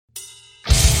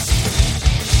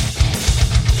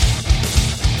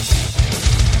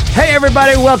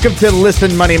everybody. Welcome to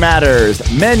Listen Money Matters.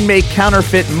 Men make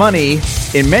counterfeit money.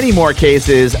 In many more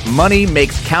cases, money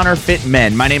makes counterfeit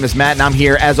men. My name is Matt, and I'm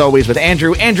here, as always, with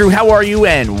Andrew. Andrew, how are you,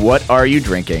 and what are you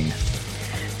drinking?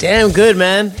 Damn good,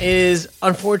 man. It is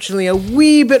unfortunately a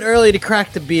wee bit early to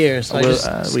crack the beer, so I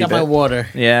just got my water.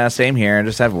 Yeah, same here. I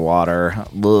just have water.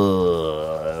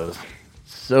 Ugh.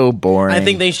 So boring. I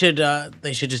think they should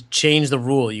just change the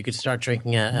rule. You could start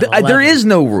drinking at 11. There is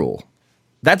no rule.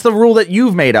 That's the rule that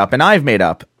you've made up and I've made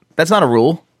up. That's not a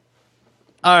rule.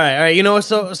 All right. You know,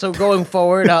 so going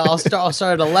forward, I'll start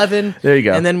at 11. There you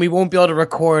go. And then we won't be able to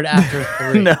record after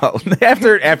 3. No,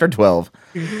 after 12.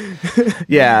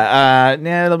 Yeah,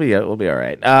 we'll be all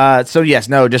right. So yes,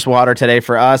 no, just water today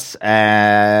for us.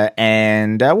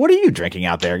 And what are you drinking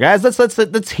out there, guys?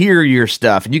 Let's hear your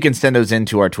stuff, and you can send those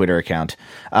into our Twitter account.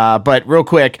 But real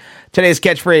quick, today's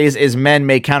catchphrase is "Men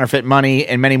make counterfeit money."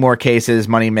 In many more cases,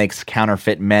 money makes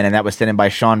counterfeit men, and that was sent in by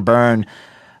Sean Byrne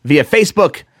via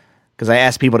Facebook. Because I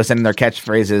asked people to send in their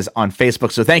catchphrases on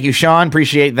Facebook. So thank you, Sean.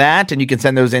 Appreciate that. And you can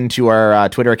send those into our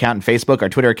Twitter account and Facebook. Our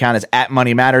Twitter account is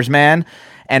 @MoneyMattersMan.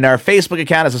 And our Facebook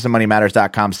account is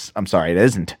ListenMoneyMatters.com. I'm sorry, it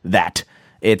isn't that.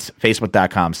 It's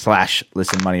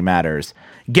Facebook.com/ListenMoneyMatters.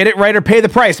 Get it right or pay the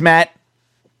price, Matt.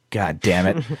 God damn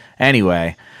it.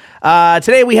 Anyway,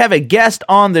 today we have a guest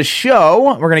on the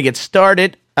show. We're going to get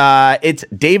started. It's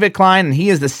David Klein, and he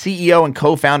is the CEO and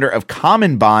co-founder of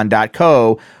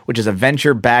CommonBond.co, which is a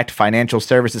venture-backed financial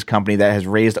services company that has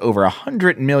raised over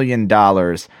 $100 million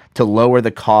to lower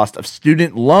the cost of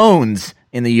student loans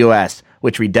in the U.S.,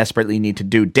 which we desperately need to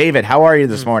do. David, how are you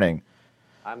this morning?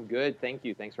 I'm good. Thank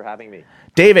you. Thanks for having me.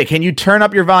 David, can you turn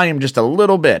up your volume just a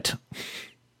little bit?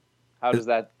 How does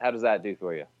that do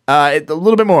for you? A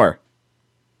little bit more.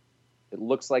 It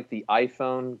looks like the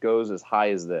iPhone goes as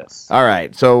high as this. All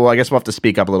right. So I guess we'll have to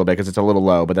speak up a little bit because it's a little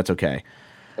low, but that's okay.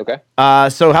 Okay.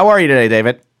 So how are you today,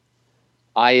 David?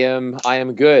 I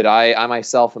am good. I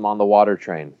myself am on the water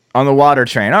train. On the water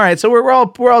train. All right. So we're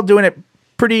all doing it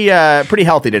pretty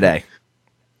healthy today.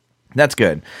 That's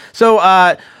good. So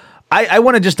I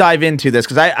want to just dive into this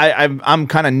because I'm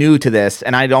kind of new to this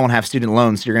and I don't have student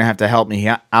loans, so you're going to help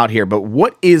me out here. But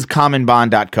what is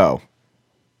CommonBond.co?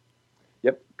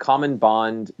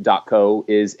 CommonBond.co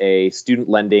is a student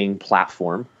lending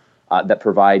platform that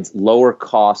provides lower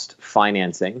cost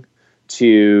financing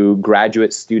to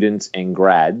graduate students and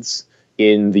grads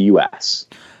in the U.S.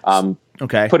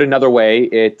 Okay. Put another way,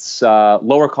 it's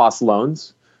lower cost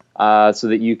loans so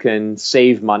that you can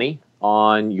save money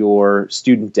on your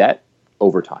student debt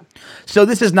over time. So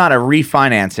this is not a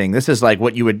refinancing. This is like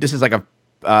what you would. This is like a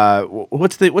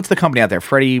what's the company out there?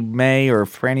 Freddie Mae or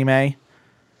Fannie Mae?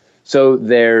 So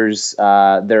there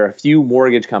are a few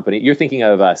mortgage companies. You're thinking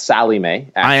of Sallie Mae.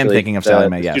 Actually, I am thinking of Sallie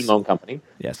Mae, yes. Student loan company.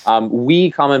 Yes.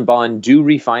 We, Common Bond, do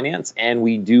refinance, and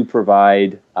we do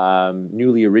provide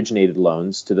newly originated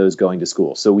loans to those going to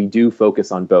school. So we do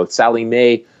focus on both. Sallie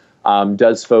Mae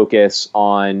does focus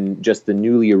on just the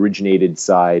newly originated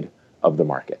side of the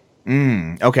market.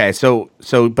 Okay.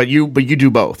 But you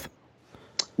do both.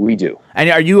 We do. And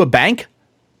are you a bank?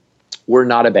 We're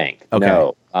not a bank. Okay.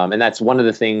 No. And that's one of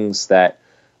the things that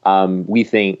we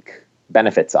think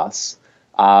benefits us.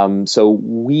 So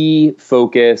we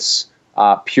focus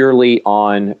purely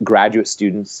on graduate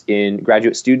students and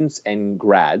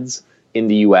grads in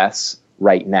the U.S.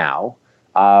 right now.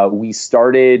 We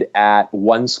started at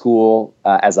one school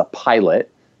as a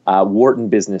pilot, Wharton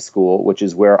Business School, which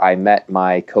is where I met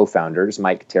my co-founders,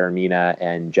 Mike Taramina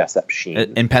and Jessup Sheen.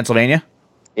 In Pennsylvania?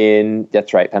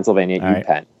 That's right, Pennsylvania, All right.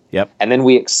 UPenn. Yep. And then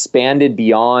we expanded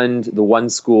beyond the one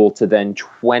school to then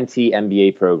 20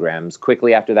 MBA programs.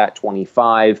 Quickly after that,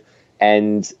 25.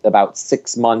 And about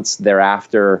 6 months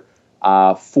thereafter,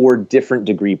 4 different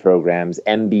degree programs,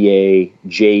 MBA,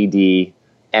 JD,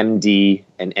 MD,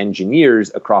 and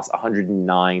engineers across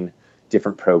 109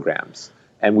 different programs.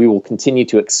 And we will continue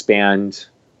to expand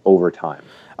over time.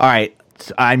 All right.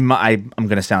 I'm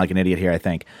going to sound like an idiot here, I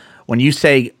think. When you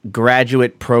say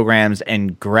graduate programs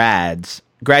and grads,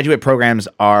 graduate programs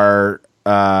are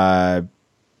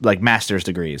like master's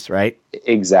degrees, right?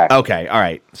 Exactly. Okay, all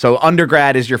right. So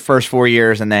undergrad is your first 4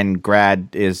 years, and then grad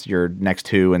is your next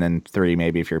 2, and then 3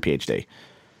 maybe if you're a PhD.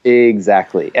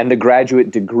 Exactly. And the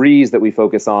graduate degrees that we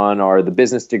focus on are the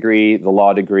business degree, the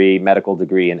law degree, medical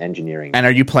degree, and engineering. And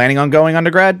are you planning on going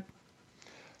undergrad?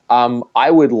 I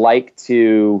would like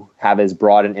to have as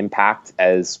broad an impact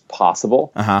as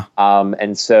possible.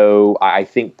 And so I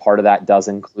think part of that does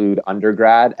include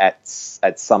undergrad at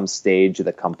some stage of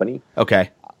the company. Okay.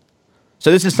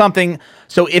 So this is something,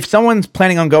 so if someone's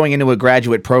planning on going into a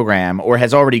graduate program or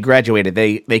has already graduated,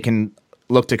 they can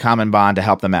look to Common Bond to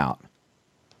help them out.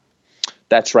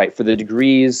 That's right. For the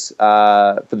degrees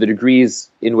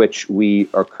in which we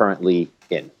are currently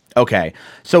in. Okay.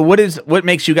 So what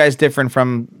makes you guys different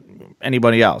from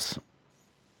anybody else?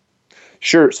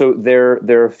 Sure. So there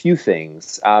are a few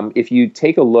things. If you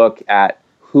take a look at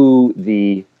who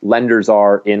the lenders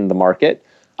are in the market,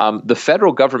 the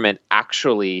federal government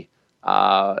actually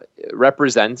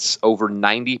represents over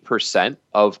 90%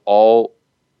 of all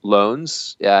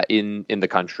loans in the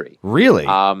country. Really?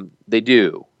 They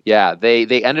do. Yeah.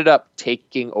 They ended up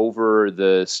taking over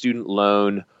the student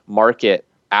loan market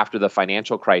after the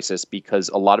financial crisis because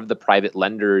a lot of the private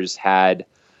lenders had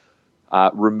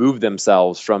removed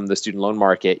themselves from the student loan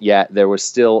market, yet there was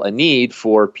still a need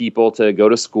for people to go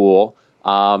to school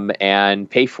and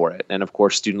pay for it. And of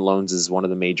course, student loans is one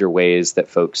of the major ways that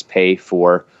folks pay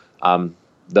for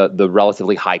the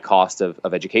relatively high cost of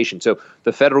education. So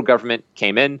the federal government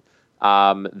came in.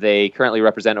 They currently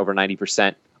represent over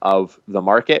 90% of the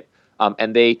market,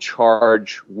 and they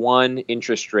charge one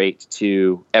interest rate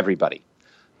to everybody.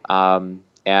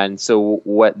 And so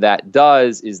what that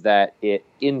does is that it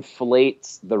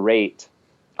inflates the rate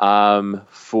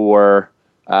for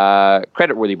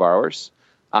creditworthy borrowers.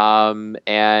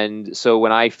 And so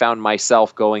when I found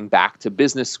myself going back to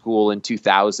business school in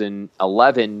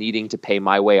 2011, needing to pay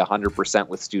my way 100%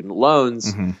 with student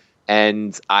loans,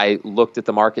 and I looked at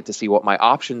the market to see what my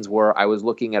options were, I was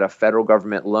looking at a federal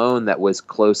government loan that was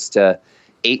close to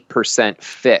 8%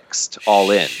 fixed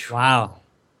all in. Wow.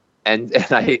 And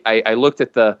I looked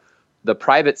at the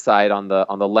private side on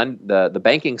the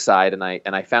banking side, and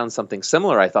I found something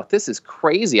similar. I thought, this is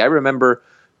crazy. I remember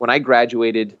when I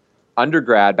graduated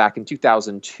undergrad back in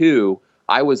 2002,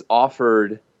 I was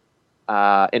offered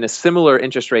in a similar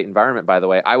interest rate environment. By the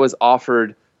way, I was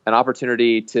offered an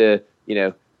opportunity to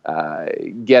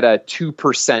get a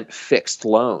 2% fixed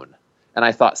loan, and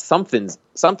I thought something's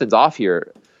off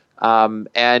here.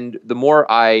 And the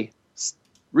more I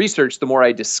researched, the more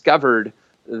I discovered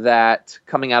that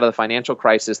coming out of the financial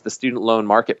crisis, the student loan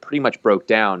market pretty much broke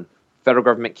down. Federal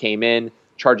government came in,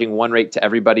 charging one rate to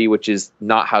everybody, which is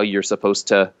not how you're supposed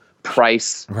to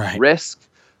price risk.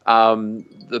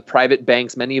 The private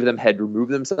banks, many of them had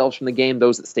removed themselves from the game.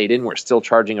 Those that stayed in were still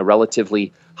charging a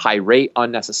relatively high rate,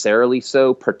 unnecessarily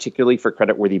so, particularly for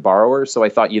creditworthy borrowers. So I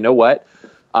thought, you know what?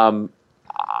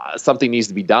 Something needs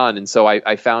to be done. And so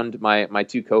I found my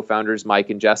two co-founders, Mike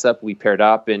and Jessup. We paired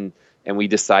up and we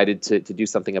decided to do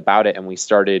something about it. And we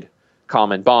started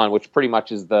Common Bond, which pretty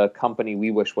much is the company we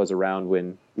wish was around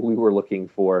when we were looking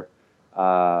for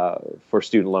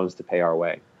student loans to pay our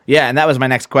way. Yeah, and that was my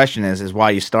next question is why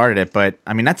you started it. But,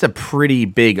 I mean, that's a pretty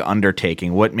big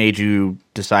undertaking. What made you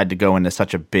decide to go into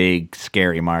such a big,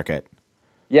 scary market?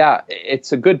 Yeah,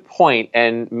 it's a good point,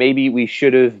 and maybe we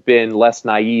should have been less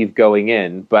naive going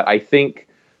in. But I think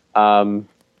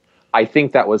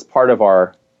that was part of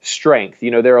our strength.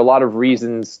 You know, there are a lot of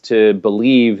reasons to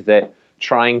believe that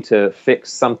trying to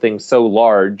fix something so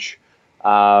large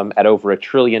at over $1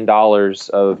 trillion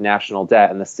of national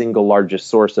debt and the single largest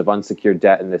source of unsecured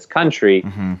debt in this country,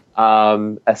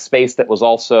 a space that was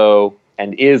also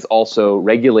and is also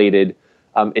regulated.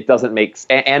 It doesn't make,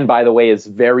 and by the way, is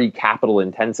very capital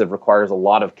intensive, requires a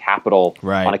lot of capital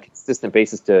on a consistent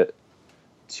basis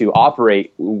to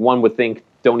operate. One would think,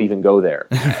 don't even go there.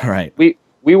 Right.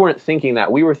 We weren't thinking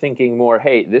that. We were thinking more,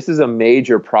 hey, this is a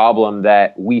major problem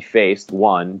that we faced.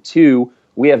 One, two,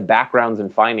 we have backgrounds in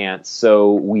finance,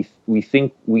 so we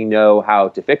think we know how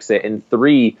to fix it. And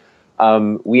three,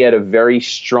 we had a very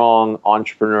strong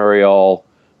entrepreneurial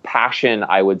passion,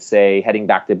 I would say, heading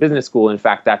back to business school. In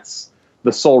fact, that's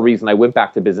the sole reason I went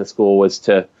back to business school, was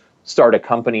to start a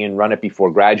company and run it before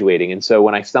graduating. And so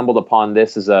when I stumbled upon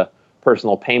this as a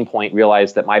personal pain point,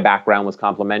 realized that my background was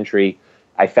complementary,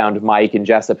 I found Mike and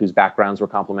Jessup, whose backgrounds were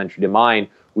complementary to mine.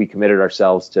 We committed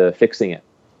ourselves to fixing it.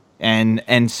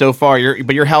 And so far,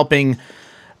 you're helping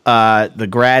the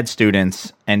grad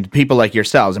students and people like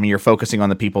yourselves. I mean, you're focusing on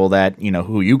the people that,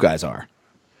 who you guys are.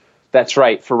 That's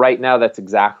right. For right now, that's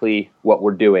exactly what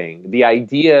we're doing. The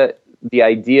idea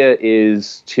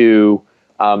is to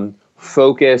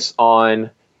focus on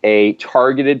a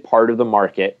targeted part of the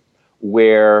market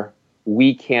where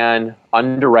we can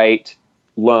underwrite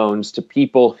loans to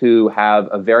people who have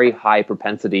a very high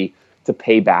propensity to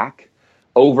pay back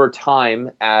over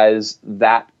time. As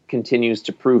that continues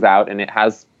to prove out, and it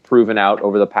has proven out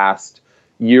over the past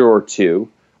year or two,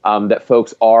 that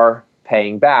folks are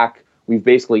paying back, we've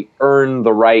basically earned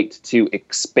the right to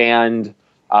expand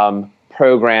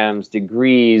programs,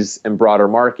 degrees, and broader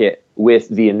market with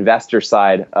the investor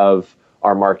side of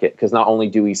our market. Because not only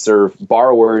do we serve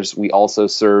borrowers, we also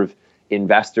serve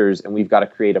investors, and we've got to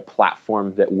create a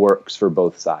platform that works for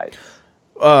both sides.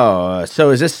 So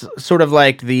is this sort of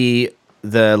like the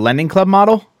Lending Club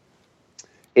model?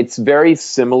 It's very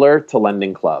similar to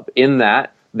Lending Club in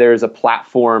that there's a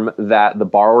platform that the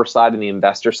borrower side and the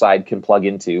investor side can plug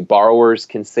into. Borrowers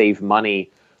can save money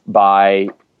by,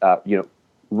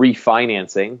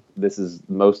 refinancing. This is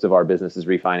most of our business is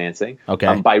refinancing.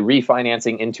 Okay. By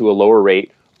refinancing into a lower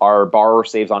rate, our borrower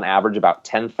saves on average about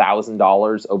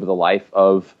 $10,000 over the life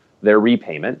of their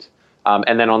repayment.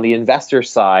 And then on the investor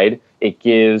side, it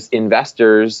gives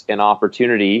investors an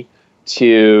opportunity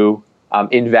to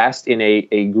invest in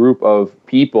a group of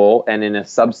people and in a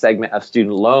subsegment of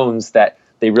student loans that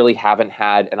they really haven't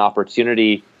had an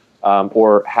opportunity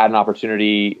or had an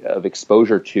opportunity of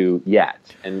exposure to yet.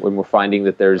 And when we're finding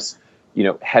that there's,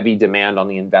 heavy demand on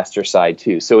the investor side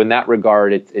too. So in that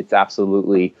regard, it's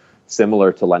absolutely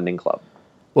similar to Lending Club.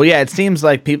 Well, yeah, it seems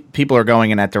like people are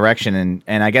going in that direction,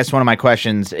 and I guess one of my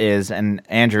questions is, and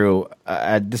Andrew,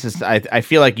 I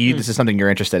feel like this is something you're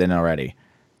interested in already.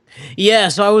 Yeah,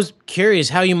 so I was curious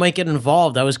how you might get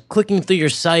involved. I was clicking through your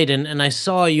site, and I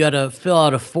saw you had to fill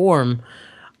out a form,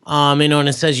 and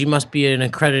it says you must be an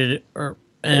accredited or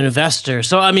an investor.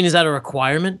 So, is that a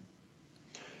requirement?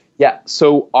 Yeah,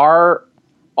 so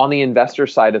on the investor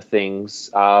side of things,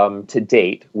 to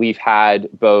date, we've had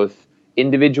both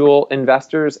individual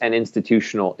investors and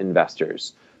institutional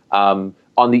investors. On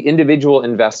the individual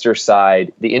investor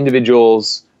side, the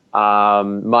individuals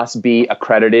must be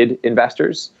accredited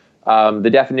investors. The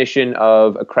definition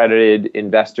of accredited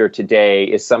investor today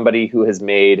is somebody who has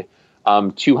made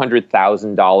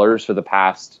 $200,000 for the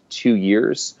past 2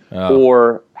 years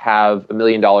or have $1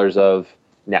 million of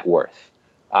net worth.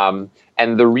 And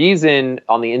the reason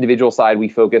on the individual side we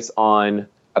focus on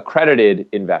accredited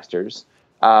investors,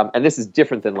 and this is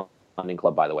different than Lending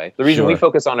Club, by the way. The reason we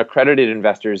focus on accredited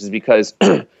investors is because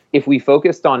if we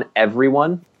focused on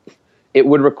everyone, it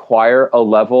would require a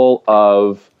level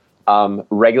of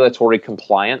regulatory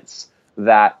compliance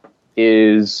that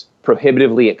is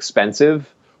prohibitively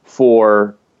expensive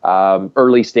for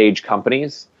early stage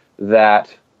companies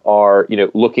that are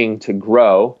looking to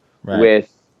grow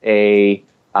with a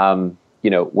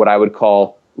what I would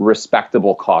call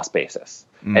respectable cost basis.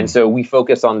 And so we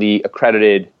focus on the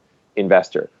accredited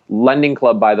investor. Lending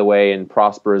Club, by the way, and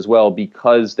Prosper as well,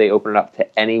 because they open it up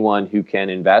to anyone who can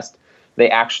invest, they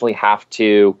actually have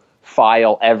to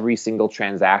file every single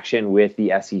transaction with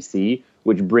the SEC,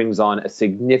 which brings on a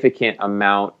significant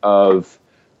amount of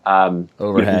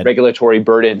regulatory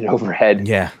burden and overhead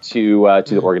to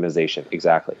the organization.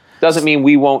 Exactly. Doesn't mean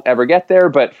we won't ever get there,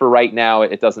 but for right now,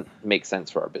 it doesn't make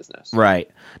sense for our business. Right.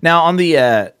 Now, on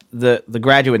the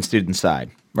graduate student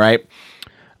side, right?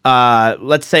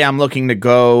 Let's say I'm looking to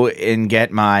go and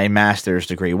get my master's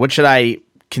degree. What should I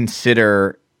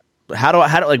consider?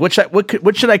 What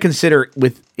should I consider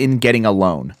in getting a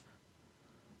loan?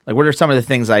 Like, what are some of the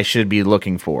things I should be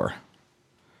looking for?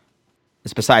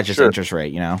 It's besides just interest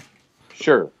rate,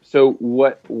 Sure. So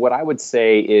what I would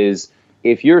say is,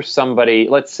 if you're somebody,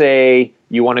 let's say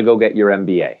you want to go get your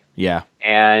MBA. Yeah.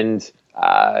 And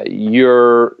I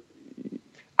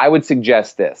would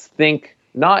suggest this. Think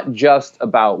not just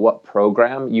about what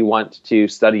program you want to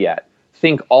study at.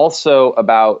 Think also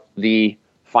about the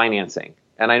financing.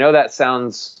 And I know that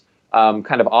sounds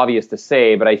kind of obvious to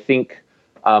say, but I think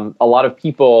a lot of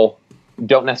people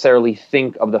don't necessarily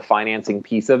think of the financing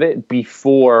piece of it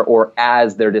before or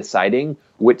as they're deciding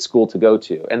which school to go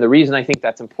to. And the reason I think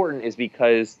that's important is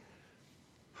because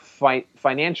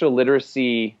financial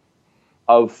literacy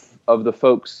of the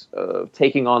folks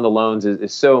taking on the loans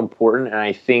is so important, and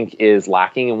I think is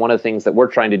lacking. And one of the things that we're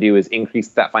trying to do is increase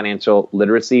that financial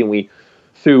literacy. And we,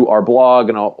 through our blog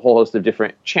and a whole host of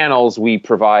different channels, we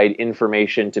provide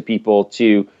information to people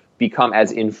to become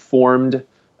as informed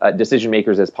decision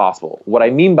makers as possible. What I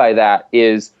mean by that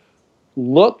is,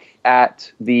 look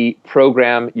at the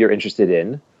program you're interested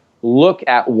in. Look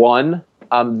at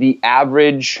the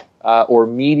average or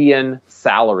median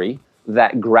salary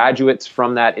that graduates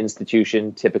from that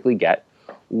institution typically get.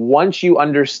 Once you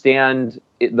understand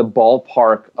the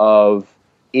ballpark of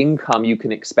income you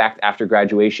can expect after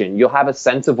graduation, you'll have a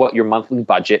sense of what your monthly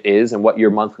budget is and what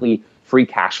your monthly free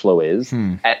cash flow is.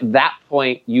 At that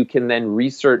point, you can then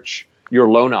research your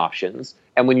loan options.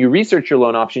 And when you research your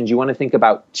loan options, you want to think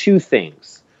about two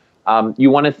things.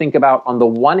 You want to think about, on the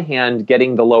one hand,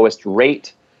 getting the lowest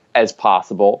rate as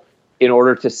possible in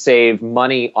order to save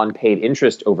money on paid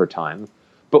interest over time.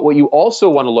 But what you also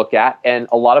want to look at, and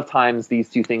a lot of times these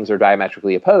two things are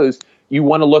diametrically opposed, you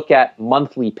want to look at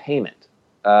monthly payment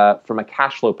from a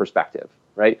cash flow perspective,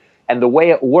 right? And the way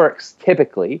it works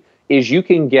typically is you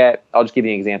can get, I'll just give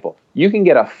you an example. You can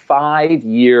get a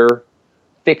 5-year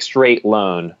fixed rate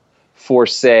loan for,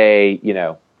 say,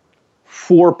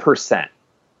 4%,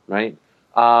 right?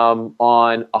 On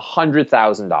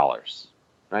 $100,000,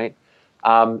 right?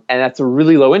 And that's a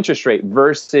really low interest rate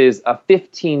versus a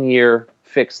 15-year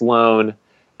fixed loan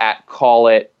at, call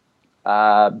it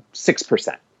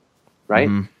 6%, right?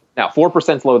 Mm-hmm. Now,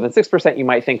 4% is lower than 6%. You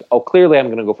might think, oh, clearly I'm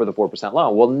going to go for the 4%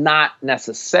 loan. Well, not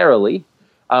necessarily,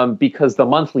 because the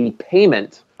monthly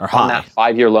payment on that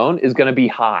 5-year loan is going to be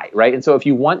high, right? And so if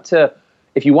you want to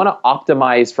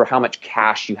optimize for how much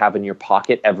cash you have in your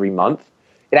pocket every month,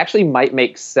 it actually might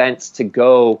make sense to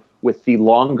go with the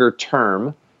longer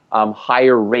term,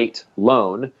 higher rate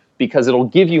loan, because it'll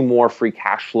give you more free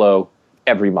cash flow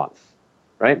every month,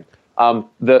 right?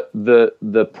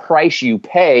 The price you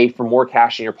pay for more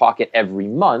cash in your pocket every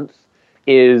month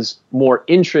is more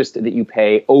interest that you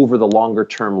pay over the longer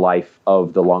term life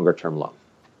of the longer term loan,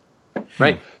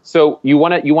 right? So you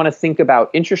want to think about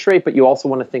interest rate, but you also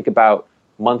want to think about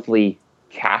monthly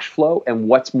cash flow and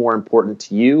what's more important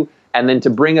to you. And then to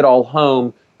bring it all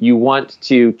home, you want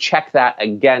to check that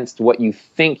against what you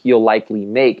think you'll likely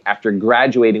make after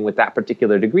graduating with that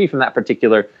particular degree from that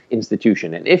particular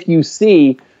institution. And if you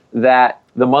see that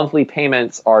the monthly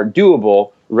payments are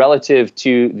doable relative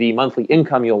to the monthly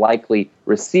income you'll likely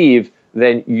receive,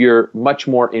 then you're much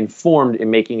more informed in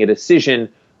making a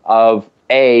decision of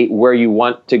A, where you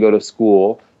want to go to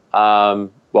school,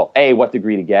 A, what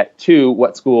degree to get, 2,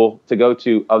 what school to go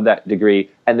to of that degree,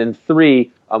 and then 3,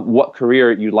 what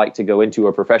career you'd like to go into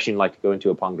or profession you'd like to go into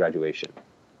upon graduation.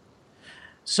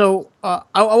 So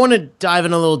I want to dive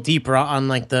in a little deeper on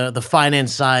like the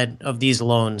finance side of these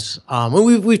loans.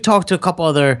 We've talked to a couple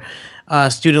other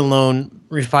student loan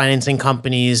refinancing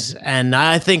companies, and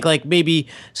I think like maybe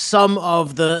some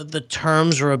of the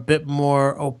terms are a bit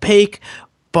more opaque.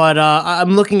 But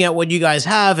I'm looking at what you guys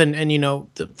have, and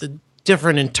the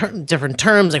different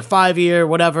terms, like 5-year,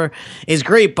 whatever, is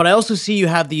great. But I also see you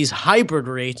have these hybrid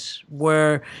rates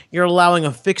where you're allowing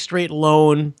a fixed rate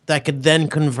loan that could then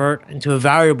convert into a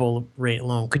variable rate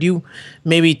loan. Could you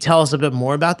maybe tell us a bit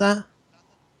more about that?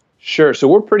 Sure. So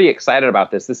we're pretty excited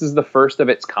about this. This is the first of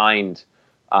its kind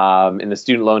in the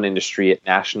student loan industry at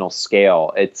national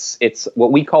scale. It's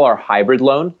what we call our hybrid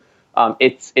loan.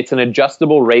 It's an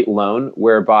adjustable rate loan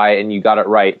whereby, and you got it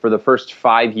right, for the first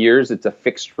 5 years, it's a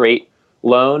fixed rate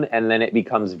loan, and then it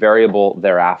becomes variable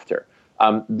thereafter.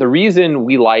 The reason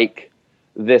we like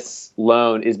this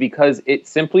loan is because it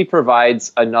simply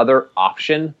provides another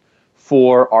option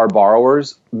for our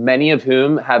borrowers, many of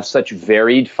whom have such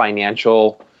varied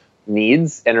financial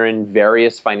needs and are in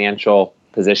various financial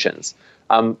positions.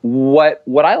 What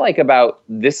I like about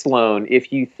this loan,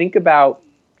 if you think about,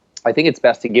 I think it's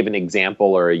best to give an example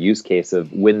or a use case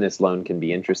of when this loan can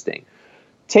be interesting.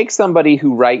 Take somebody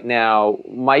who right now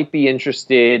might be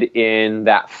interested in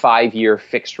that 5-year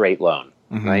fixed rate loan,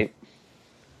 right?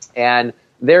 And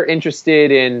they're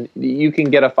interested in, you can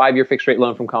get a 5-year fixed rate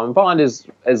loan from Common Bond as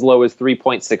low as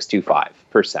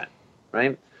 3.625%,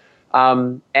 right?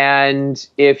 And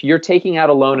if you're taking out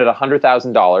a loan at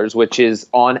 $100,000, which is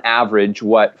on average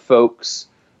what folks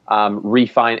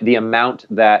the amount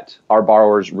that our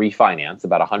borrowers refinance,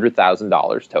 about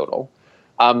 $100,000 total,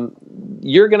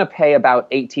 you're going to pay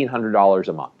about $1,800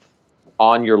 a month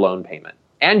on your loan payment,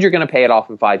 and you're going to pay it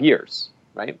off in 5 years,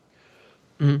 right?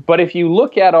 Mm-hmm. But if you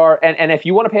look at and if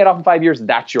you want to pay it off in 5 years,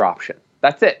 that's your option.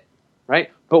 That's it, right?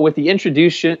 But with the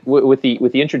introduction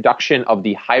of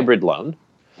the hybrid loan,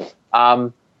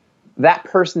 that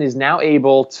person is now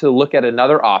able to look at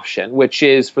another option, which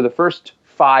is for the first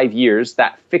 5 years,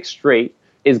 that fixed rate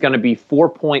is going to be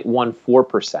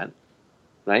 4.14%,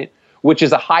 right? Which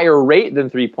is a higher rate than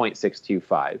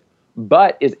 3.625,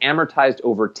 but is amortized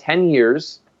over 10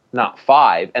 years, not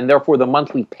 5, and therefore the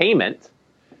monthly payment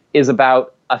is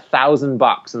about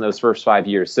 $1,000 in those first 5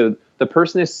 years. So the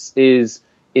person is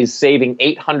saving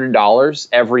 $800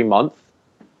 every month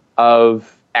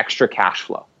of extra cash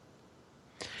flow.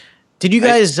 Did you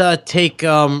guys take?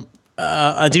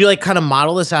 Did you like kind of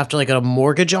model this after like a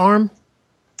mortgage arm?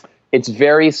 It's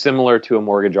very similar to a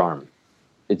mortgage arm.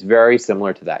 It's very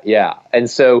similar to that, yeah. And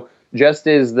so just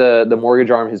as the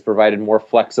mortgage arm has provided more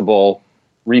flexible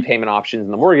repayment options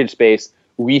in the mortgage space,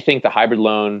 we think the hybrid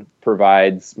loan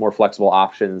provides more flexible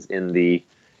options in the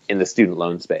student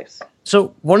loan space.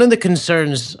 So one of the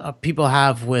concerns people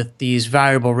have with these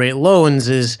variable rate loans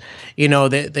is,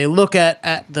 they look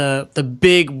at the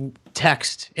big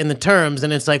text in the terms,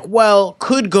 and it's like, well,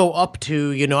 could go up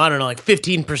to, I don't know, like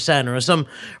 15% or some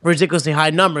ridiculously high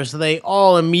number. So they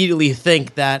all immediately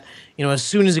think that, as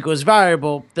soon as it goes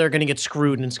variable, they're going to get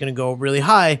screwed and it's going to go really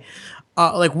high.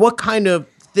 Like, what kind of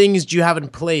things do you have in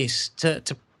place to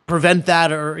prevent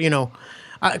that, or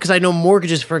because I know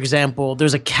mortgages, for example,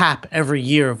 there's a cap every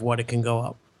year of what it can go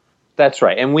up. That's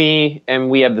right, and we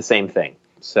have the same thing.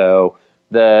 So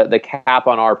the cap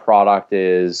on our product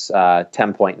is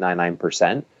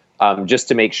 10.99%, just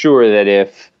to make sure that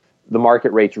if the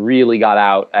market rates really got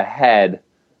out ahead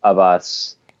of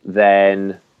us,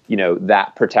 then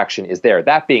that protection is there.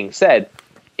 That being said,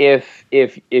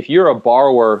 if you're a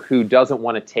borrower who doesn't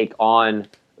want to take on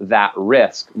that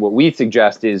risk, what we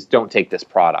suggest is don't take this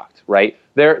product. Right?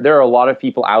 There are a lot of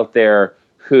people out there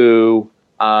who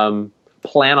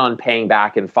plan on paying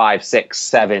back in 5, 6,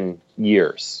 7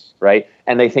 years, right?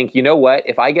 And they think, you know what?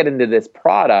 If I get into this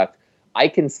product, I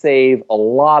can save a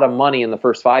lot of money in the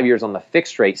first 5 years on the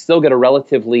fixed rate, still get a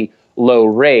relatively low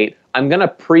rate. I'm going to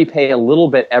prepay a little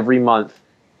bit every month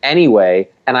anyway,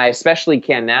 and I especially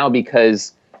can now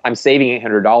because I'm saving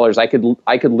 $800.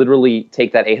 I could literally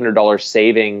take that $800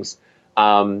 savings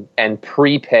and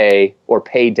prepay or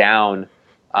pay down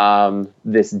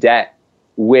this debt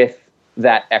with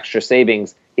that extra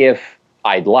savings if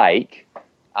I'd like.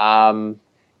 And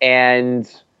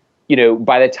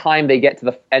by the time they get to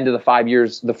the end of the 5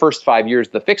 years, the first 5 years,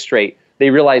 the fixed rate, they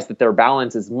realize that their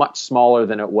balance is much smaller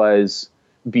than it was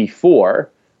before.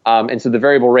 And so the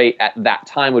variable rate at that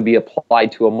time would be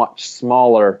applied to a much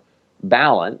smaller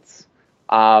balance.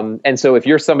 And so if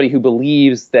you're somebody who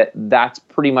believes that that's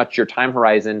pretty much your time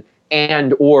horizon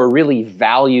and or really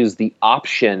values the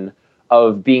option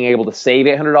of being able to save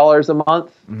 $800 a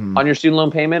month on your student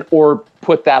loan payment or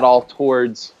put that all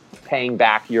towards paying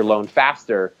back your loan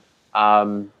faster,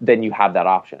 then you have that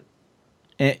option.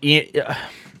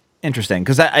 Interesting,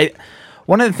 because I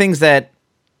one of the things that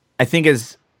I think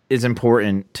is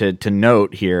important to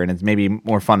note here, and it's maybe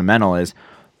more fundamental, is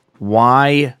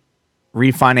why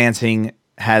refinancing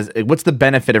what's the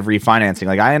benefit of refinancing?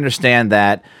 Like, I understand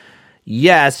that,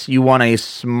 yes, you want a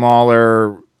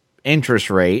smaller interest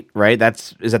rate, right?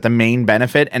 Is that the main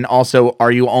benefit? And also,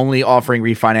 are you only offering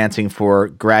refinancing for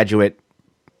graduate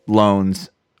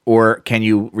loans, or can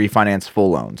you refinance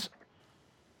full loans?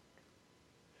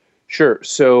 Sure.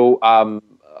 So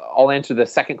I'll answer the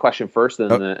second question first,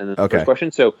 and then the first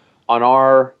question. So on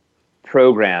our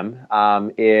program,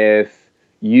 if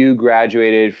you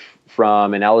graduated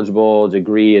from an eligible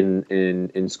degree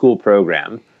in school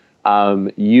program,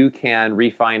 you can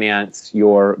refinance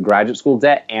your graduate school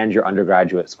debt and your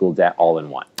undergraduate school debt all in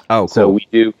one. Oh, cool. So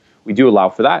we do allow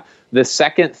for that. The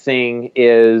second thing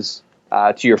is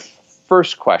to your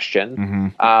first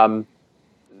question, and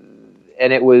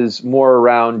it was more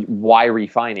around why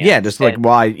refinance. Yeah, just like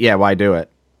why do it?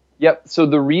 Yep. So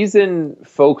the reason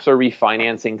folks are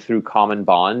refinancing through Common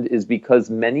Bond is because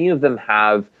many of them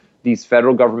have these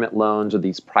federal government loans or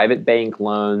these private bank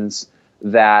loans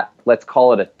that, let's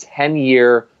call it a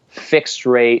 10-year fixed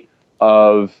rate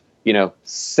of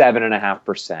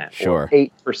 7.5% or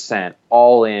 8%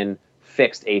 all in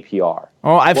fixed APR.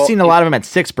 Oh, I've seen a lot of them at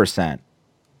 6%.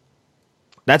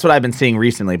 That's what I've been seeing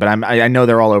recently, but I know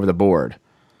they're all over the board.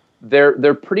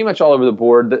 They're pretty much all over the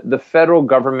board. The federal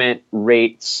government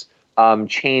rates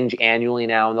change annually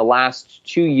now. In the last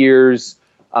 2 years,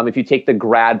 if you take the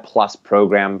Grad Plus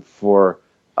program for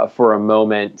a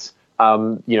moment,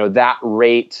 that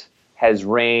rate has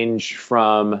ranged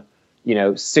from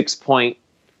 6+%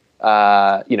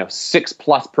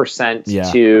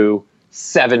 to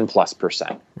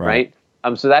 7+%, right?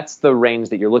 So that's the range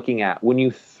that you're looking at. When you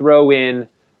throw in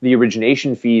the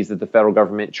origination fees that the federal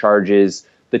government charges,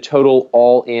 the total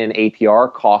all-in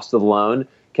APR cost of the loan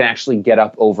can actually get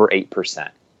up over 8%.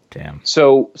 Damn.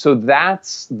 So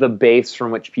that's the base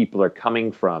from which people are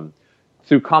coming from.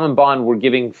 Through Common Bond, we're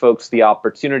giving folks the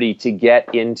opportunity to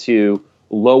get into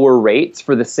lower rates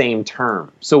for the same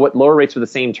term. So what lower rates for the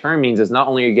same term means is not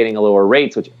only are you getting a lower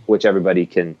rates, which everybody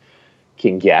can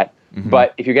get,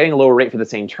 but if you're getting a lower rate for the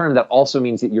same term, that also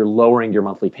means that you're lowering your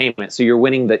monthly payment. So you're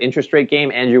winning the interest rate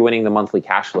game and you're winning the monthly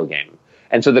cash flow game.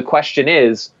 And so the question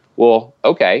is, well,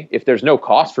 okay, if there's no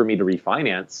cost for me to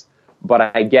refinance, but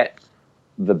I get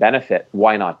the benefit,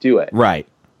 why not do it? Right.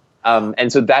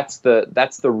 And so that's one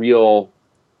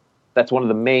of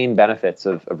the main benefits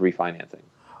of refinancing.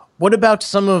 What about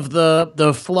some of the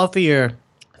fluffier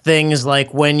things,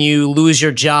 like when you lose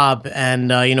your job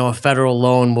and a federal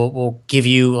loan will give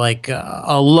you like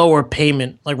a lower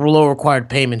payment, like lower required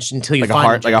payments until you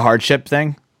find like a hardship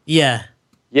thing? Yeah.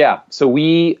 Yeah. So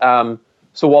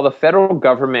so while the federal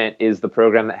government is the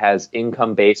program that has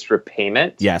income-based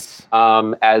repayment, yes,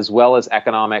 as well as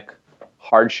economic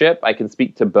hardship, I can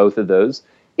speak to both of those.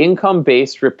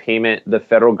 Income-based repayment, the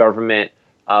federal government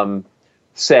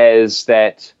says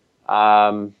that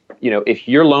if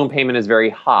your loan payment is very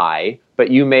high,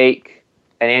 but you make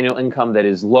an annual income that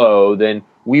is low, then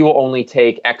we will only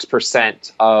take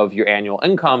X% of your annual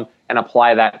income and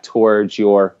apply that towards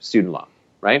your student loan,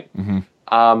 right?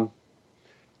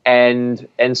 And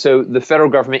so the federal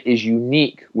government is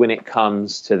unique when it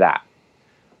comes to that.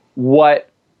 What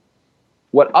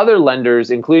other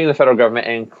lenders, including the federal government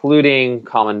and including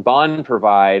Common Bond,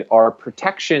 provide are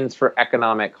protections for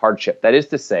economic hardship. That is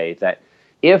to say that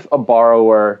if a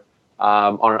borrower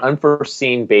on an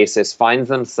unforeseen basis finds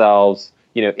themselves,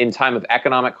 in time of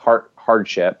economic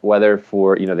hardship, whether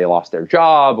for, they lost their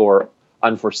job or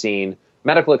unforeseen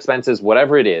medical expenses,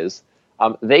 whatever it is,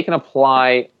 they can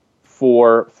apply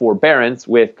for forbearance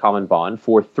with Common Bond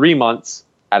for 3 months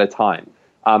at a time.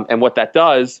 And what that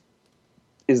does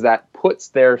is that puts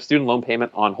their student loan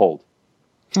payment on hold.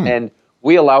 And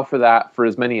we allow for that for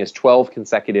as many as 12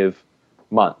 consecutive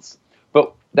months.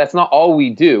 But that's not all we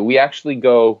do. We actually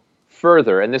go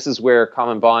further, and this is where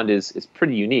Common Bond is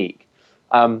pretty unique.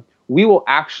 We will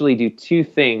actually do two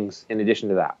things in addition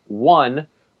to that. One,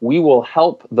 we will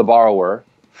help the borrower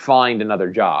find another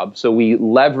job. So we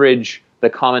leverage the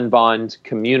Common Bond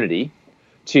community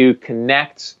to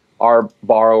connect our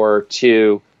borrower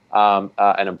to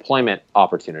an employment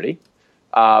opportunity.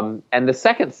 And the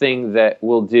second thing that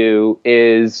we'll do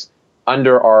is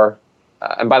under our,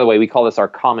 and by the way, we call this our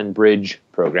Common Bridge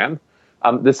program.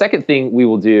 The second thing we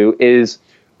will do is,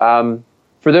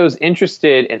 for those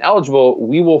interested and eligible,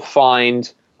 we will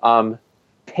find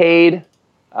paid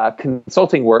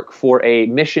consulting work for a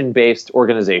mission-based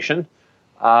organization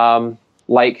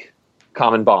like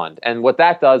Common Bond. And what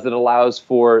that does, it allows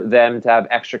for them to have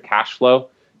extra cash flow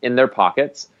in their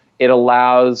pockets. It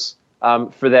allows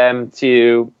for them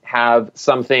to have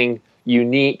something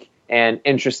unique and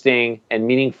interesting and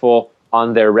meaningful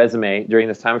on their resume during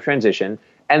this time of transition.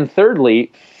 And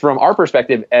thirdly, from our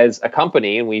perspective as a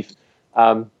company, and we've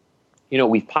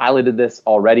piloted this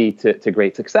already to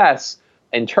great success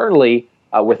internally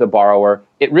with a borrower,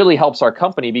 it really helps our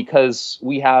company because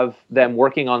we have them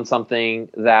working on something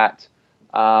that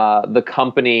the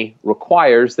company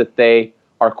requires that they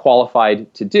are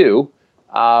qualified to do.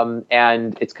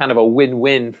 And it's kind of a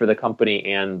win-win for the company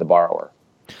and the borrower.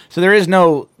 So there is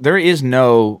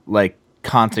no like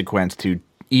consequence to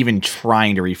even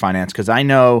trying to refinance, because I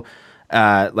know,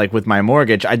 like with my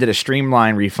mortgage, I did a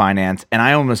streamline refinance, and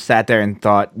I almost sat there and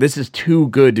thought, this is too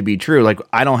good to be true. Like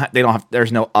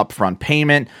there's no upfront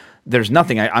payment, there's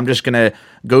nothing. I'm just gonna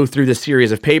go through this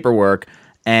series of paperwork,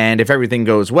 and if everything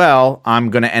goes well, I'm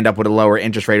gonna end up with a lower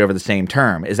interest rate over the same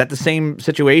term. Is that the same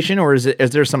situation, or is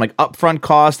there some like upfront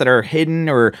costs that are hidden,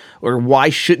 or why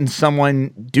shouldn't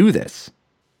someone do this?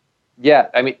 Yeah,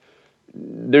 I mean,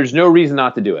 there's no reason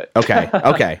not to do it. Okay.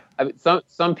 I mean,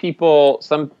 some people,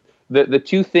 the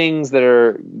two things that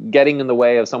are getting in the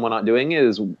way of someone not doing it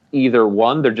is either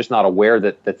one, they're just not aware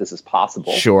that this is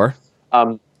possible. Sure.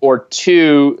 Or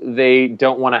two, they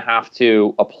don't want to have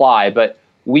to apply. But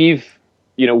we've,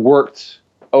 worked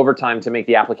overtime to make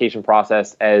the application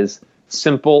process as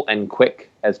simple and quick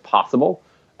as possible.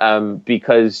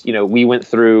 Because, we went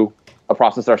through a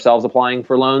process ourselves applying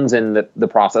for loans, and the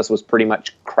process was pretty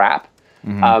much crap.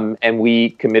 Mm-hmm. And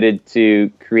we committed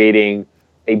to creating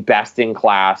a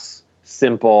best-in-class,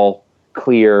 simple,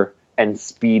 clear, and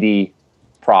speedy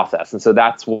process. And so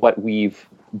that's what we've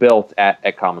built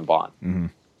at Common Bond. Mm-hmm.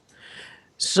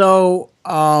 So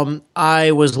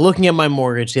I was looking at my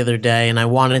mortgage the other day, and I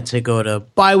wanted to go to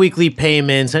biweekly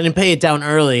payments and pay it down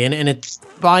early. And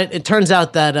it turns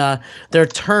out that there are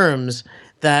terms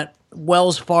that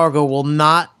Wells Fargo will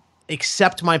not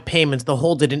accept my payments. They'll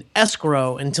hold it in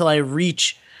escrow until I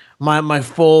reach my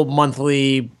full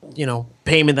monthly,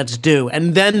 payment that's due.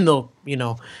 And then they'll,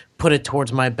 put it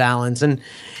towards my balance. And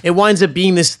it winds up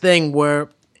being this thing where,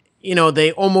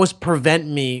 they almost prevent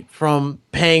me from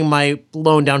paying my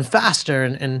loan down faster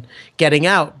and getting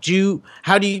out.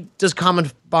 Does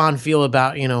Common Bond feel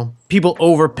about, people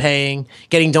overpaying,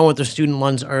 getting done with their student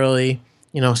loans early,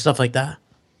 stuff like that?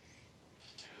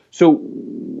 So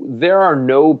there are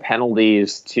no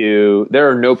penalties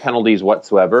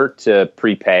whatsoever to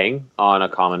prepaying on a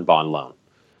Common Bond loan.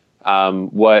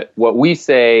 What we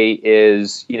say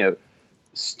is,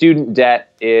 student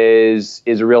debt is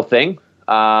a real thing.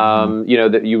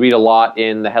 That you read a lot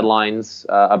in the headlines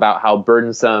about how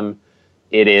burdensome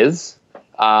it is.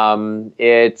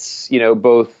 It's,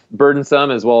 both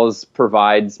burdensome as well as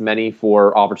provides many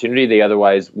for opportunity they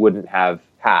otherwise wouldn't have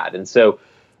had. And so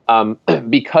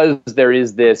because there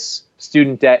is this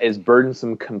student debt is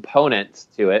burdensome component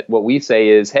to it, what we say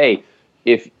is, hey,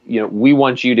 if we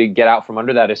want you to get out from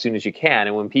under that as soon as you can.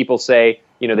 And when people say,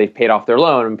 they've paid off their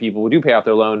loan, and people who do pay off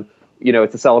their loan,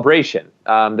 it's a celebration.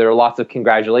 There are lots of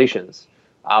congratulations.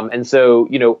 And so,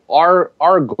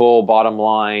 our goal, bottom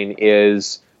line,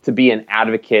 is to be an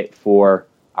advocate for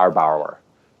our borrower.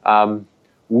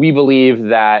 We believe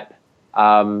that,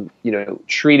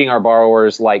 treating our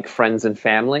borrowers like friends and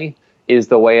family is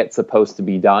the way it's supposed to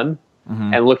be done,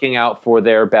 and looking out for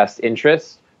their best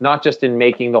interests, not just in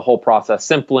making the whole process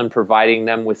simple and providing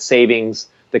them with savings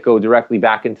that go directly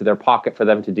back into their pocket for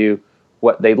them to do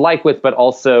what they'd like with, but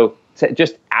also to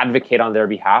just advocate on their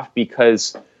behalf,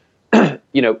 because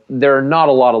there are not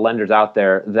a lot of lenders out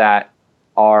there that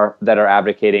are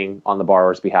advocating on the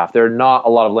borrower's behalf. There are not a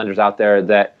lot of lenders out there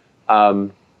that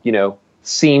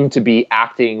seem to be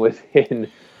acting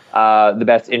within the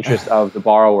best interest of the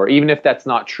borrower. Even if that's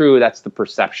not true, that's the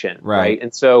perception, right?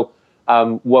 And so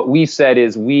what we said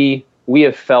is we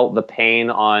have felt the pain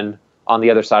on the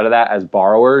other side of that as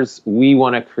borrowers. We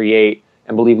want to create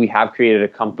and believe we have created a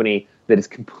company that is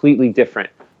completely different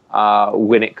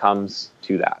when it comes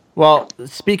to that. Well,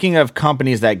 speaking of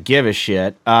companies that give a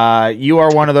shit, you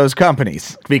are one of those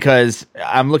companies, because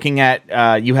I'm looking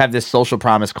at you have this social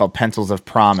promise called Pencils of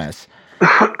Promise,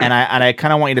 and I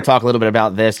kind of want you to talk a little bit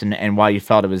about this and why you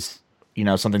felt it was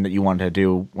something that you wanted to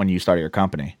do when you started your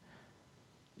company.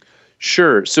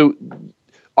 Sure. So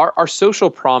our social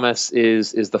promise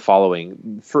is the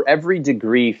following: for every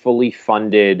degree fully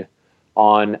funded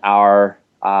on our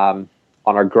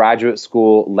graduate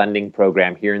school lending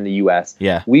program here in the U.S.,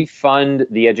 we fund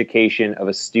the education of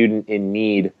a student in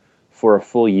need for a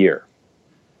full year.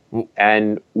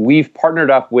 And we've partnered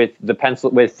up with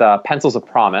Pencils of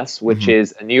Promise, which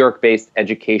is a New York-based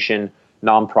education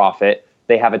nonprofit.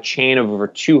 They have a chain of over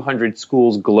 200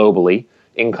 schools globally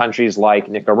in countries like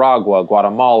Nicaragua,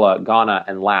 Guatemala, Ghana,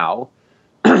 and Laos.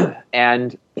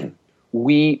 And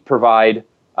we provide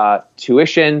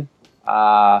tuition,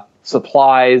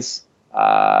 supplies,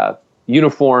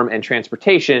 uniform, and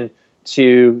transportation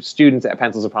to students at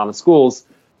Pencils of Promise schools,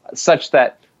 such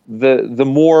that the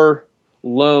more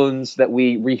loans that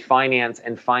we refinance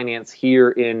and finance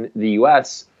here in the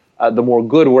U.S., the more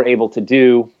good we're able to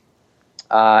do,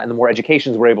 and the more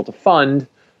educations we're able to fund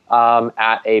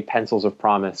at a Pencils of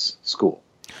Promise school.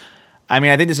 I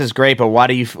mean, I think this is great, but why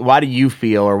do you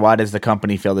feel, or why does the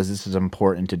company feel that this is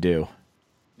important to do?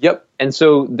 Yep. And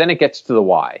so then it gets to the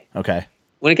why. Okay.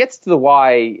 When it gets to the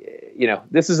why,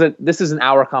 this is an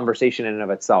hour conversation in and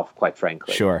of itself, quite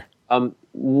frankly. Sure.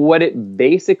 What it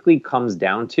basically comes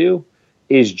down to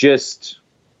is just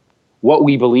what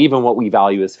we believe and what we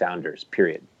value as founders,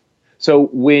 period. So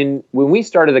when we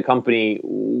started the company,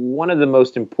 one of the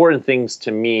most important things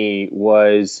to me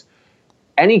was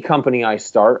any company I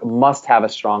start must have a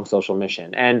strong social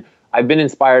mission. And I've been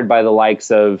inspired by the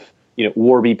likes of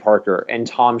Warby Parker and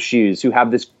Tom Shoes, who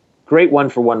have this great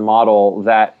one-for-one model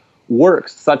that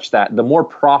works such that the more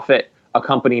profit a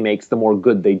company makes, the more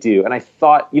good they do. And I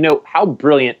thought, how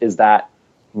brilliant is that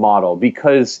model?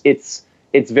 Because it's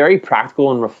very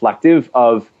practical and reflective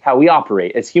of how we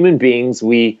operate. As human beings,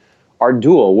 we are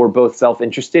dual. We're both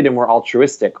self-interested and we're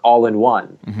altruistic, all in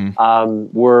one.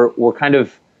 We're kind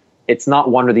of, it's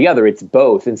not one or the other, it's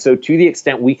both. And so to the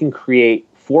extent we can create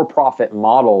for-profit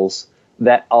models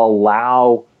that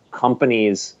allow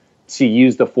companies to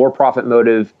use the for-profit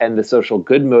motive and the social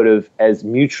good motive as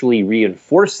mutually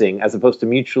reinforcing as opposed to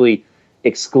mutually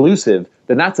exclusive,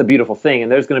 then that's a beautiful thing.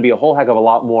 And there's going to be a whole heck of a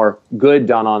lot more good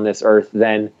done on this earth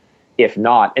than if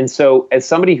not. And so as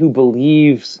somebody who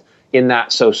believes in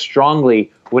that so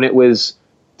strongly, when it was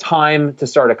time to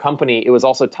start a company, it was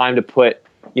also time to put,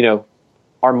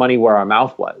 our money where our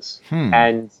mouth was.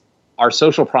 And our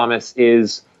social promise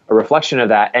is a reflection of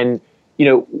that. And,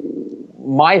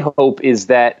 my hope is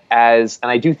that and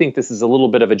I do think this is a little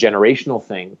bit of a generational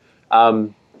thing,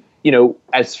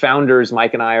 as founders,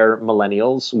 Mike and I are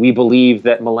millennials. We believe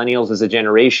that millennials as a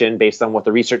generation, based on what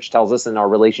the research tells us and our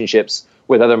relationships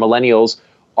with other millennials,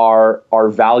 are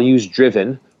values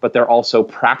driven, but they're also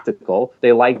practical.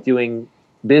 They like doing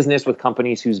business with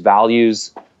companies whose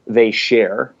values they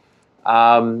share.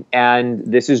 And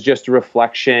this is just a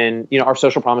reflection, our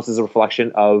social promise is a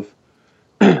reflection of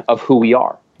who we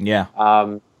are. Yeah.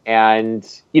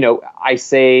 And, I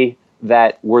say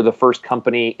that we're the first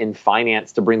company in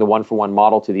finance to bring the one-for-one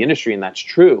model to the industry, and that's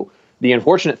true. The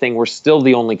unfortunate thing, we're still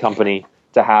the only company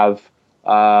to have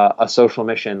a social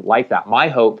mission like that. My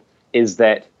hope is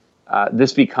that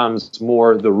this becomes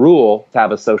more the rule to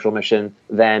have a social mission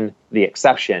than the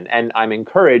exception. And I'm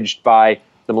encouraged by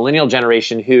the millennial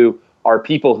generation, who are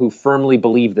people who firmly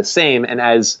believe the same. And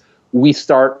as we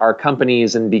start our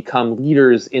companies and become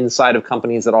leaders inside of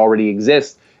companies that already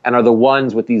exist and are the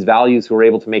ones with these values who are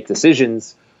able to make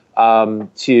decisions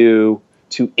to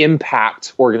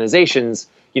impact organizations,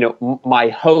 my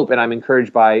hope, and I'm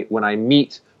encouraged by when I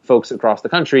meet folks across the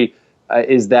country,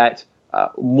 is that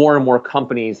more and more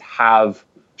companies have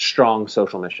strong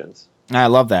social missions. I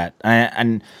love that,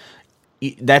 and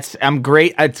I'm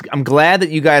great. I'm glad that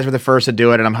you guys were the first to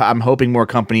do it, and I'm hoping more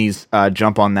companies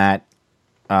jump on that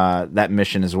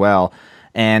mission as well.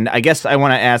 And I guess I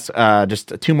want to ask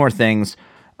just two more things.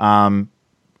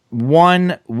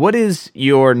 One, what is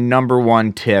your number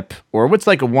one tip, or what's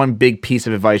like one big piece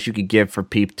of advice you could give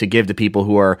to people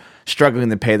who are struggling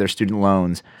to pay their student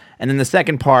loans? And then the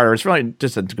second part, or it's really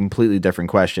just a completely different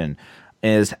question,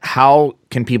 is how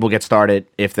can people get started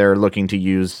if they're looking to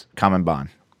use Common Bond?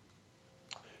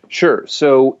 Sure.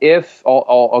 So if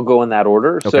I'll go in that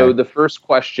order. Okay. So the first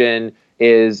question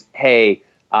is, hey,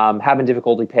 having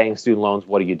difficulty paying student loans,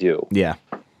 what do you do? Yeah.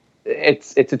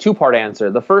 It's a two-part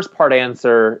answer. The first part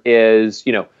answer is,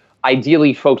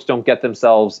 ideally folks don't get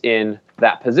themselves in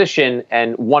that position.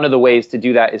 And one of the ways to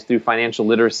do that is through financial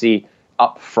literacy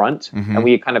up front. Mm-hmm. And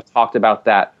we kind of talked about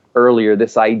that earlier,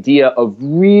 this idea of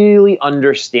really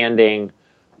understanding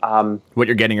what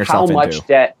you're getting yourself into.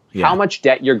 How much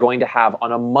debt you're going to have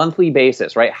on a monthly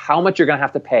basis, right? How much you're going to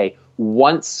have to pay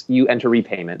once you enter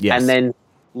repayment. Yes. And then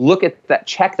look at that,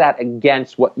 check that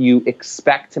against what you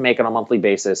expect to make on a monthly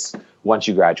basis once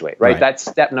you graduate, right? That's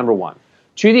step number one.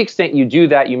 To the extent you do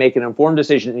that, you make an informed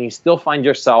decision and you still find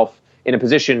yourself in a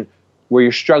position where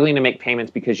you're struggling to make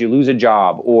payments because you lose a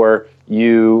job or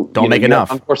you don't make enough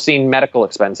unforeseen medical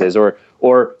expenses or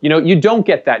you don't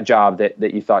get that job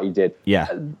that you thought you did. Yeah.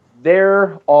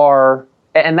 There are,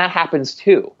 and that happens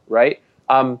too, right?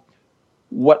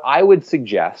 What I would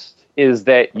suggest is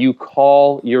that you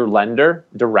call your lender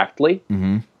directly.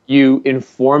 Mm-hmm. You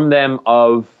inform them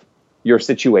of your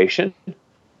situation,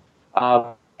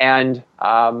 and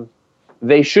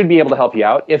they should be able to help you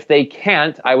out. If they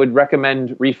can't, I would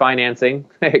recommend refinancing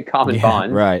Common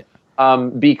Bond, right?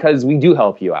 Because we do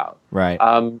help you out, right?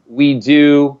 We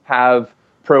do have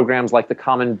programs like the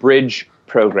Common Bridge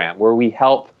program, where we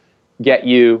help get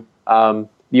you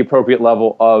the appropriate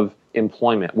level of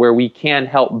employment, where we can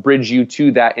help bridge you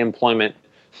to that employment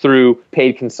through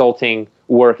paid consulting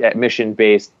work at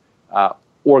mission-based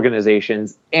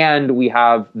organizations. And we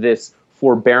have this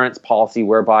forbearance policy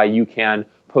whereby you can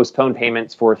postpone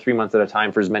payments for 3 months at a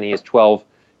time for as many as 12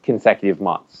 consecutive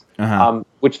months. Uh-huh.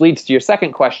 Which leads to your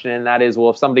second question, and that is,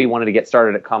 well, if somebody wanted to get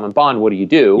started at Common Bond, what do you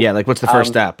do? Yeah, like what's the first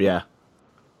step? Yeah.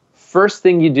 First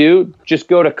thing you do, just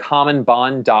go to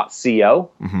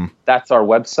commonbond.co. Mm-hmm. That's our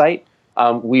website.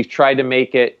 We've tried to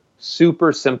make it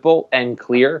super simple and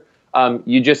clear.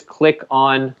 You just click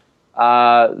on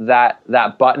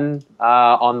that button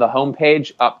on the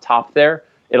homepage up top there.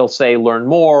 It'll say learn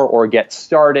more or get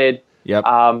started. Yep.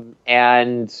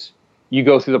 And you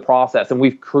go through the process. And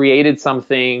we've created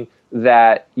something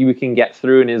that you can get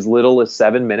through in as little as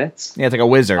 7 minutes. Yeah, it's like a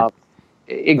wizard.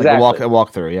 Exactly. Like a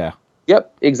walk through, yeah.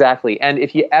 Yep, exactly. And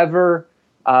if you ever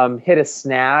hit a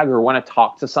snag or want to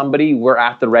talk to somebody, we're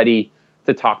at the ready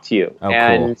to talk to you. Oh,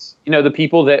 and cool. The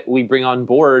people that we bring on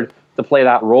board to play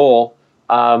that role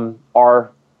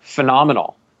are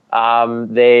phenomenal.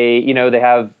 They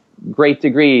have great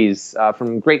degrees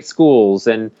from great schools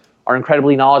and are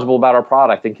incredibly knowledgeable about our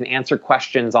product and can answer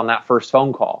questions on that first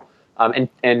phone call. And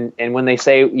when they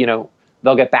say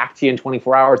they'll get back to you in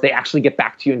 24 hours, they actually get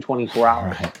back to you in 24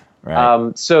 hours.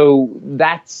 Right. So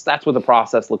that's what the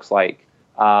process looks like.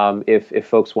 If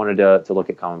folks wanted to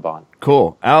look at Common Bond.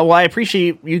 Cool. Well, I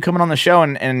appreciate you coming on the show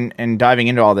and diving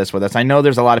into all this with us. I know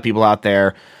there's a lot of people out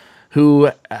there who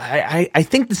I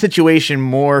think the situation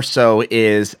more so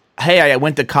is, hey, I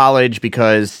went to college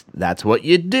because that's what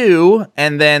you do,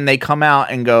 and then they come out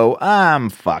and go,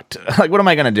 I'm fucked. Like, what am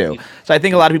I going to do? So I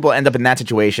think a lot of people end up in that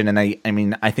situation, and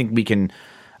I think we can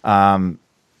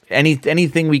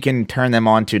anything we can turn them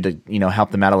on to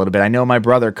help them out a little bit. I know my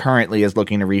brother currently is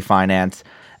looking to refinance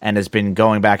and has been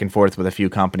going back and forth with a few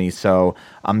companies, so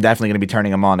I'm definitely going to be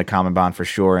turning him on to Common Bond for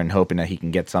sure and hoping that he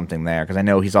can get something there, because I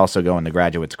know he's also going to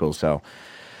graduate school, so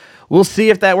we'll see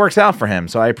if that works out for him.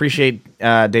 So I appreciate,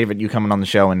 David, you coming on the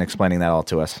show and explaining that all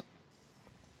to us.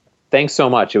 Thanks so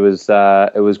much. It was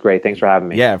great. Thanks for having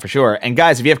me. Yeah, for sure. And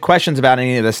guys, if you have questions about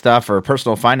any of this stuff or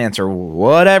personal finance or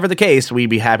whatever the case,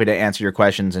 we'd be happy to answer your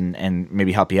questions and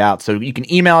maybe help you out. So you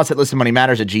can email us at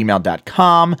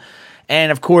listenmoneymatters@gmail.com.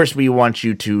 And of course, we want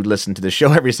you to listen to the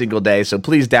show every single day. So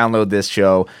please download this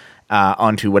show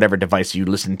onto whatever device you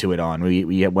listen to it on.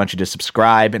 We want you to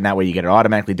subscribe, and that way you get it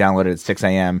automatically downloaded at 6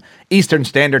 a.m. Eastern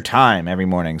Standard Time every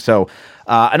morning. So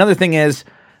another thing is,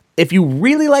 if you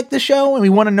really like the show and we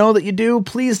want to know that you do,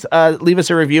 please leave us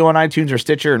a review on iTunes or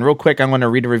Stitcher. And real quick, I'm going to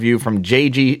read a review from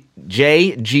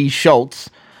J.G. Schultz.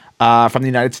 from the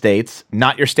United States.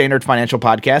 Not Your Standard Financial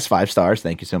Podcast, 5 stars.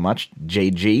 Thank you so much,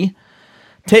 JG.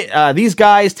 These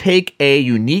guys take a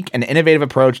unique and innovative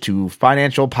approach to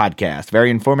financial podcast. Very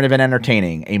informative and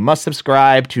entertaining. A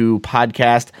must-subscribe to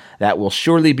podcast that will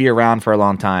surely be around for a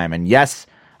long time. And yes,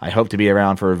 I hope to be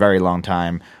around for a very long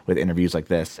time with interviews like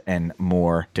this and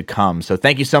more to come. So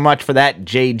thank you so much for that,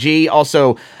 JG.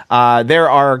 Also, there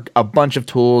are a bunch of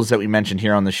tools that we mentioned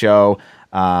here on the show.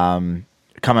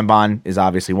 Kanban is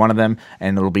obviously one of them,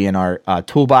 and it'll be in our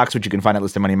toolbox, which you can find at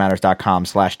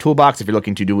listedmoneymatters.com/toolbox. If you're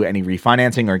looking to do any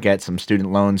refinancing or get some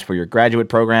student loans for your graduate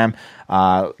program,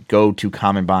 go to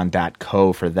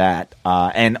commonbond.co for that.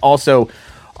 And also,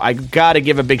 I got to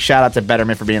give a big shout out to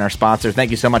Betterment for being our sponsor. Thank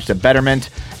you so much to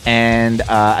Betterment. And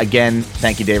again,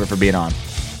 thank you, David, for being on.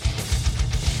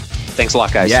 Thanks a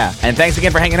lot, guys. Yeah, and thanks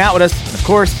again for hanging out with us. And of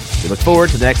course, we look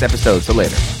forward to the next episode. So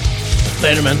later.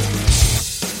 Later, man.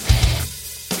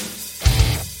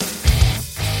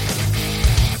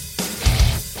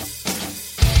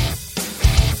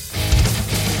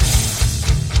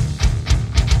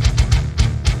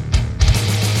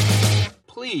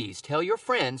 Please tell your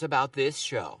friends about this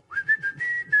show.